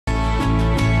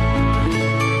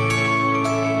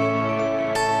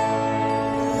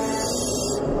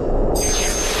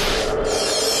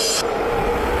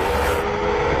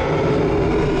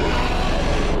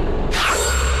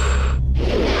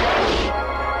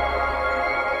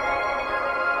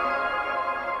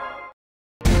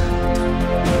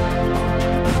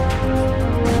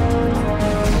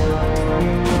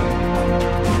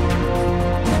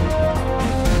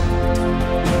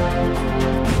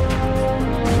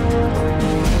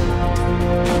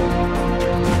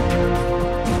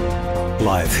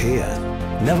Life here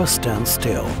never stands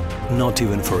still, not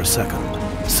even for a second.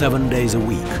 7 days a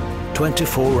week,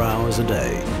 24 hours a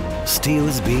day, steel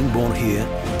is being born here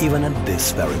even at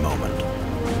this very moment.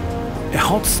 A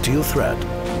hot steel thread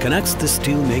connects the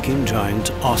steel-making giant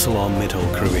ArcelorMittal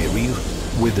kryvyi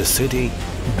with the city,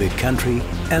 the country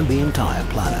and the entire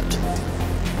planet.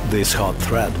 This hot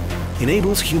thread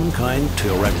enables humankind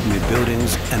to erect new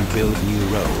buildings and build new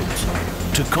roads,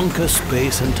 to conquer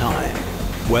space and time,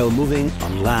 while moving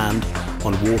on land,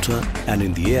 on water and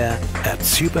in the air at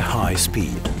super high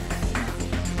speed.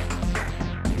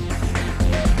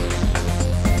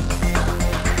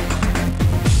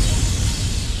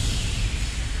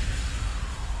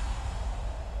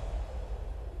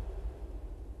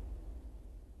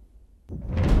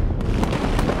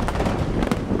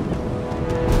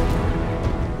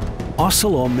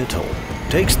 ArcelorMittal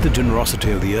takes the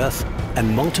generosity of the earth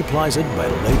and multiplies it by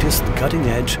the latest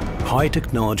cutting-edge,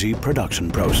 high-technology production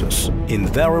process,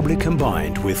 invariably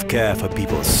combined with care for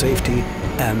people's safety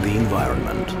and the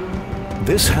environment.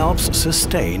 This helps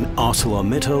sustain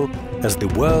ArcelorMittal as the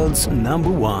world's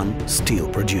 #1 steel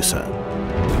producer.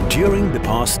 During the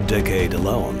past decade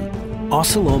alone,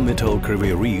 ArcelorMittal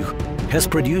kryvyi has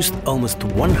produced almost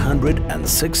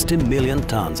 160 million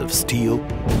tons of steel,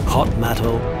 hot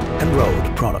metal and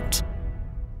rolled products.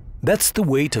 That's the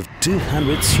weight of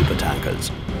 200 supertankers,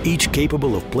 each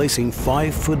capable of placing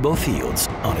 5 football fields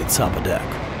on its upper deck.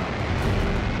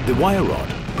 The wire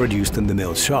rod produced in the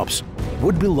mill shops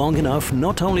would be long enough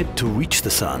not only to reach the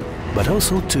sun, but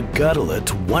also to girdle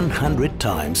it 100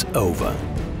 times over.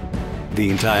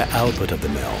 The entire output of the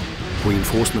mill,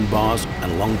 reinforcement bars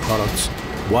and long products,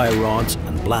 wire rods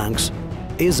and blanks,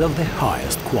 is of the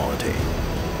highest quality.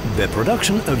 The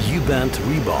production of U-bent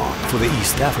rebar for the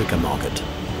East Africa market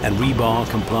and rebar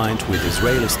compliant with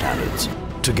Israeli standards,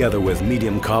 together with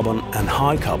medium carbon and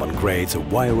high carbon grades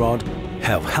of wire rod,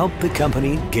 have helped the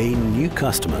company gain new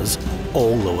customers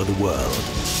all over the world.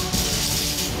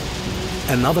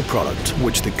 Another product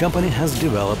which the company has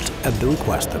developed at the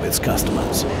request of its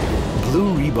customers: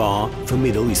 blue rebar for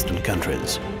Middle Eastern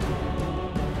countries.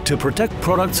 To protect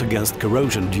products against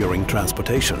corrosion during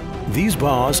transportation, these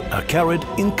bars are carried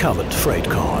in covered freight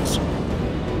cars.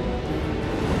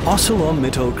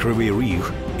 ArcelorMittal kryvyi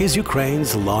is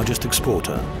Ukraine's largest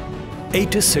exporter.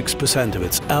 86% of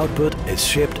its output is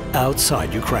shipped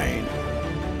outside Ukraine.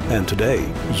 And today,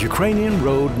 Ukrainian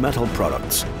rolled metal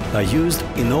products are used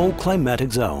in all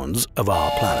climatic zones of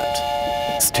our planet.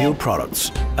 Steel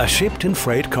products are shipped in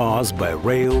freight cars by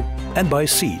rail and by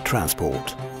sea transport.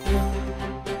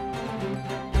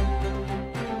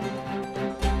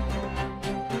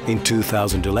 In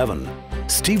 2011,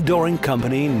 stevedoring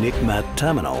company Nikmet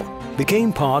Terminal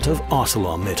became part of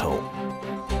ArcelorMittal.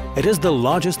 It is the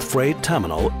largest freight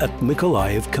terminal at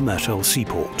Mykolaiv Commercial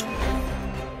Seaport.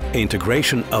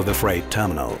 Integration of the freight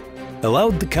terminal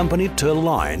allowed the company to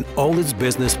align all its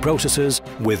business processes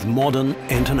with modern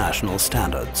international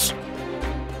standards.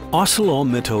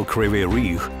 ArcelorMittal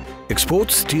kryvyi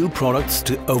exports steel products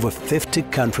to over 50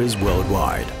 countries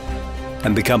worldwide,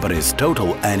 and the company's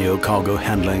total annual cargo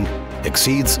handling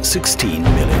exceeds 16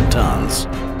 million tons.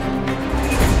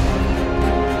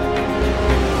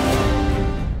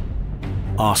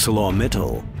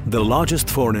 ArcelorMittal, the largest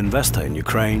foreign investor in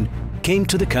Ukraine, came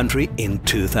to the country in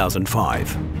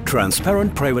 2005.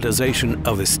 Transparent privatization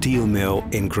of the steel mill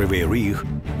in kryvyi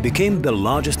became the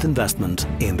largest investment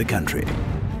in the country.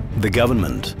 The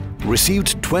government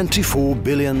received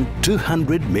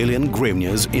 24,200 million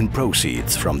hryvnias in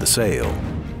proceeds from the sale,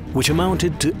 which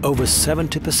amounted to over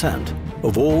 70%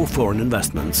 of all foreign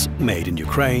investments made in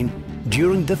Ukraine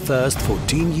during the first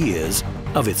 14 years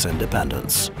of its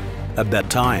independence. At that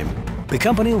time, the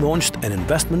company launched an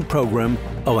investment program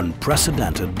of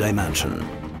unprecedented dimension.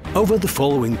 Over the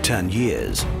following 10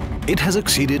 years, it has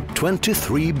exceeded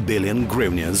 23 billion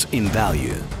hryvnias in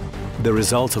value. The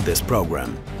results of this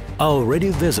program are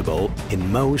already visible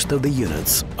in most of the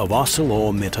units of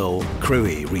ArcelorMittal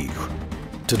kryvyi.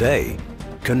 Today,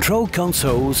 control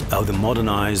consoles of the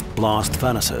modernized blast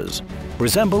furnaces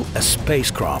resemble a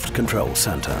spacecraft control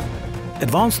center.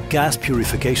 Advanced gas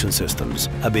purification systems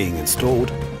are being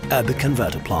installed at the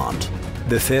converter plant.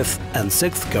 The 5th and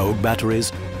 6th coke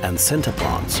batteries and sinter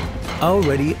plants are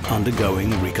already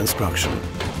undergoing reconstruction.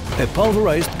 A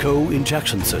pulverized coal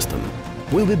injection system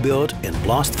will be built in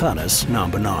blast furnace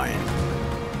number 9.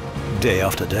 Day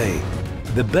after day,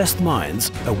 the best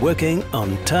minds are working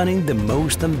on turning the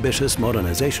most ambitious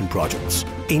modernization projects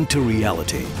into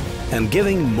reality and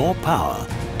giving more power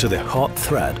to the hot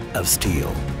thread of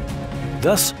steel.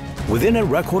 Thus, within a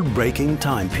record-breaking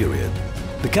time period,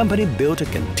 the company built a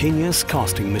continuous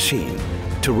casting machine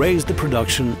to raise the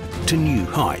production to new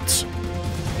heights.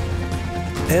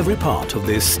 Every part of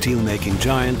this steel-making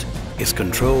giant is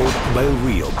controlled by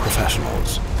real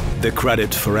professionals. The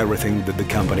credit for everything that the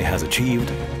company has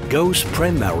achieved goes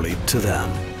primarily to them.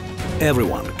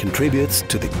 Everyone contributes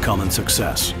to the common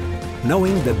success,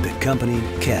 knowing that the company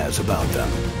cares about them.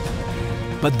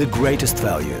 But the greatest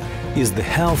value is the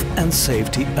health and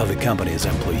safety of the company's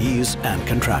employees and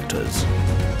contractors.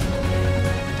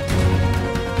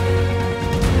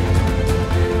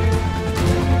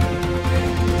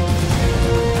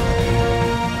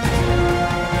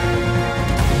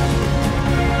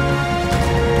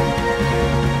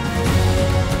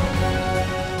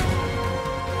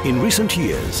 In recent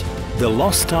years, the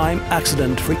lost time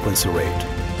accident frequency rate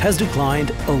has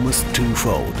declined almost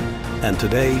twofold, and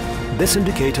today this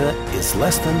indicator is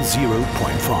less than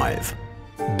 0.5.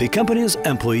 The company's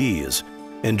employees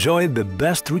enjoy the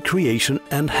best recreation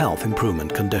and health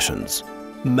improvement conditions,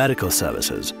 medical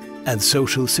services and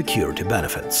social security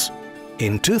benefits.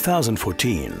 In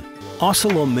 2014,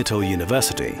 ArcelorMittal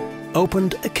University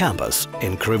opened a campus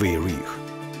in Kryvyi,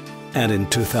 and in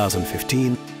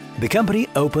 2015, the company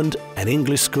opened an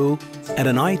English school and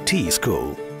an IT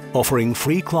school, offering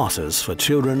free classes for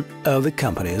children of the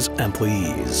company's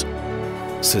employees.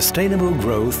 Sustainable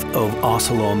growth of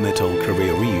ArcelorMittal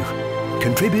Kryvyi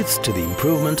contributes to the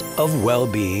improvement of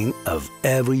well-being of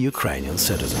every Ukrainian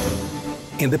citizen.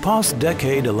 In the past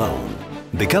decade alone,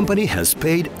 the company has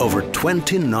paid over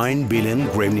 29 billion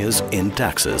hryvnias in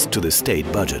taxes to the state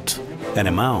budget, an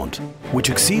amount which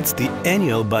exceeds the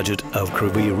annual budget of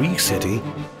Kryvyi city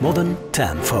more than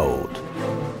tenfold.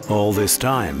 All this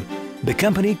time, the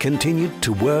company continued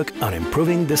to work on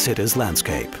improving the city's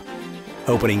landscape,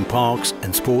 opening parks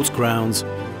and sports grounds,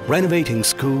 renovating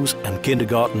schools and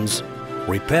kindergartens,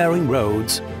 repairing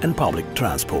roads and public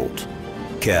transport.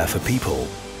 Care for people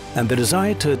and the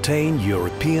desire to attain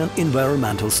European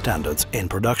environmental standards in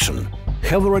production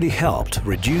have already helped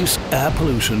reduce air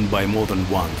pollution by more than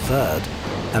 1/3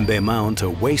 and the amount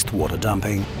of wastewater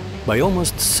dumping by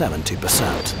almost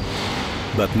 70%.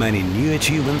 But many new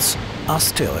achievements are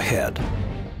still ahead.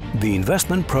 The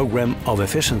investment program of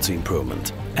efficiency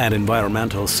improvement and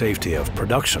environmental safety of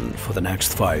production for the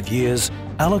next 5 years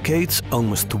allocates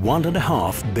almost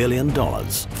 $1.5 billion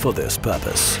for this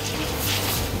purpose.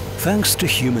 Thanks to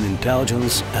human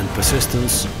intelligence and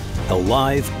persistence, a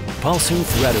live, pulsing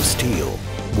thread of steel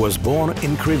was born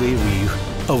in Kryvyi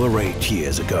over 8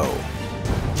 years ago.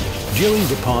 During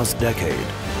the past decade,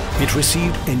 it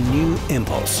received a new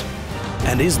impulse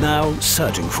and is now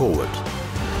surging forward.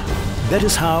 That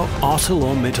is how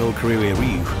ArcelorMittal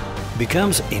Kryvyi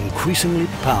becomes increasingly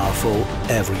powerful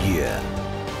every year,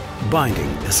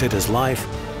 binding the city's life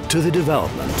to the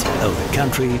development of the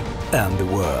country and the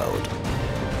world.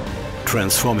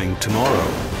 Transforming tomorrow,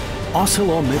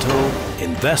 ArcelorMittal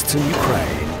invests in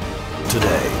Ukraine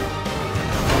today.